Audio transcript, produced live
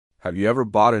Have you ever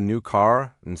bought a new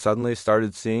car and suddenly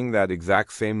started seeing that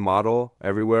exact same model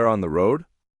everywhere on the road?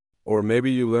 Or maybe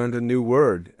you learned a new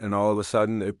word and all of a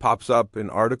sudden it pops up in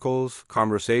articles,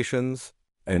 conversations,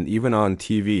 and even on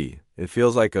TV. It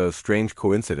feels like a strange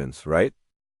coincidence, right?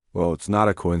 Well, it's not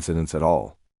a coincidence at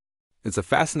all. It's a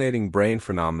fascinating brain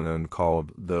phenomenon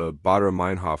called the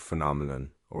Bader-Meinhof phenomenon,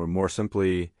 or more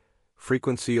simply,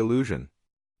 frequency illusion.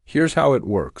 Here's how it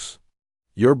works.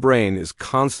 Your brain is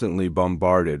constantly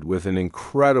bombarded with an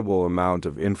incredible amount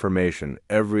of information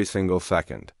every single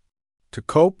second. To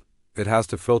cope, it has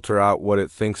to filter out what it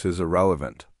thinks is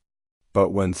irrelevant.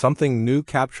 But when something new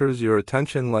captures your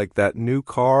attention, like that new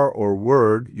car or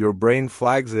word, your brain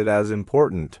flags it as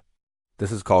important.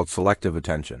 This is called selective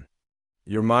attention.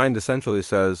 Your mind essentially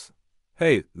says,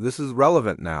 hey, this is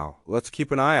relevant now. Let's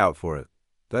keep an eye out for it.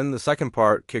 Then the second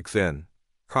part kicks in,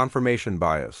 confirmation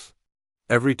bias.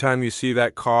 Every time you see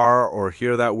that car or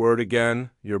hear that word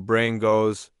again, your brain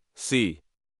goes, see,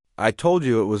 I told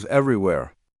you it was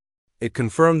everywhere. It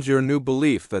confirms your new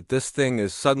belief that this thing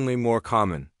is suddenly more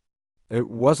common. It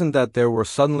wasn't that there were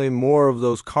suddenly more of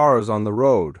those cars on the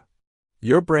road.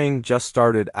 Your brain just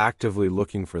started actively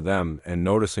looking for them and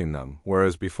noticing them,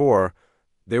 whereas before,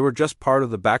 they were just part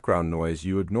of the background noise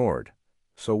you ignored.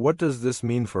 So what does this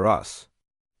mean for us?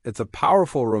 It's a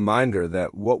powerful reminder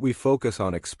that what we focus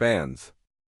on expands.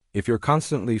 If you're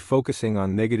constantly focusing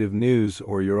on negative news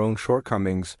or your own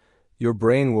shortcomings, your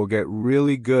brain will get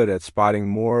really good at spotting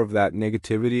more of that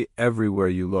negativity everywhere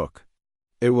you look.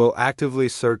 It will actively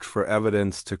search for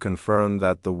evidence to confirm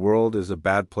that the world is a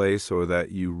bad place or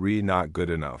that you're not good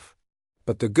enough.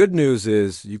 But the good news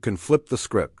is you can flip the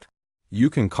script. You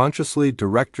can consciously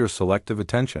direct your selective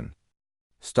attention.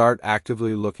 Start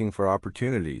actively looking for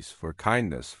opportunities, for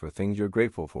kindness, for things you're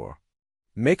grateful for.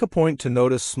 Make a point to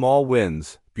notice small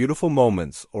wins, beautiful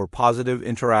moments, or positive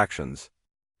interactions.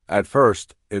 At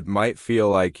first, it might feel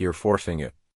like you're forcing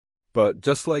it. But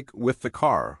just like with the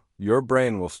car, your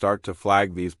brain will start to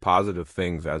flag these positive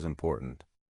things as important.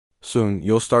 Soon,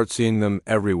 you'll start seeing them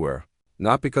everywhere.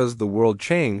 Not because the world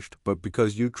changed, but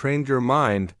because you trained your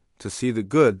mind to see the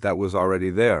good that was already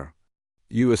there.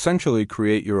 You essentially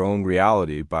create your own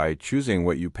reality by choosing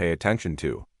what you pay attention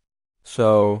to.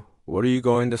 So, what are you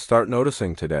going to start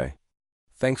noticing today?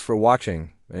 Thanks for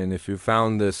watching, and if you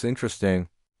found this interesting,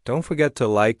 don't forget to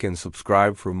like and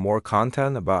subscribe for more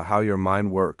content about how your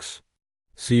mind works.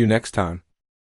 See you next time.